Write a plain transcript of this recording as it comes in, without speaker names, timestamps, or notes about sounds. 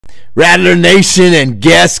Rattler Nation and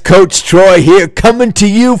guest Coach Troy here, coming to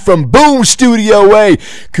you from Boom Studio A.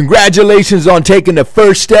 Congratulations on taking the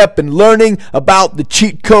first step and learning about the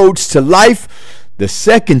cheat codes to life. The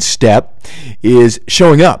second step is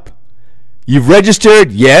showing up. You've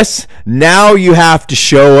registered, yes. Now you have to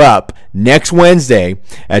show up next Wednesday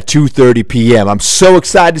at 2:30 p.m. I'm so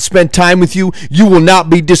excited to spend time with you. You will not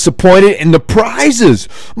be disappointed. And the prizes,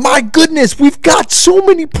 my goodness, we've got so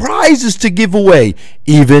many prizes to give away,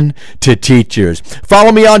 even to teachers.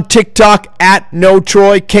 Follow me on TikTok at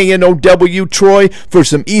KnowTroy, K-N-O-W Troy, for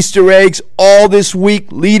some Easter eggs all this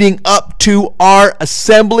week leading up to our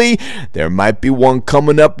assembly. There might be one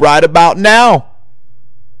coming up right about now.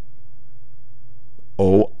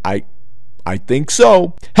 Oh, I think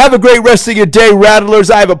so. Have a great rest of your day, Rattlers.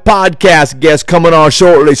 I have a podcast guest coming on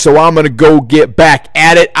shortly, so I'm going to go get back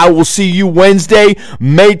at it. I will see you Wednesday,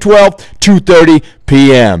 May 12th, 2:30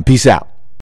 p.m. Peace out.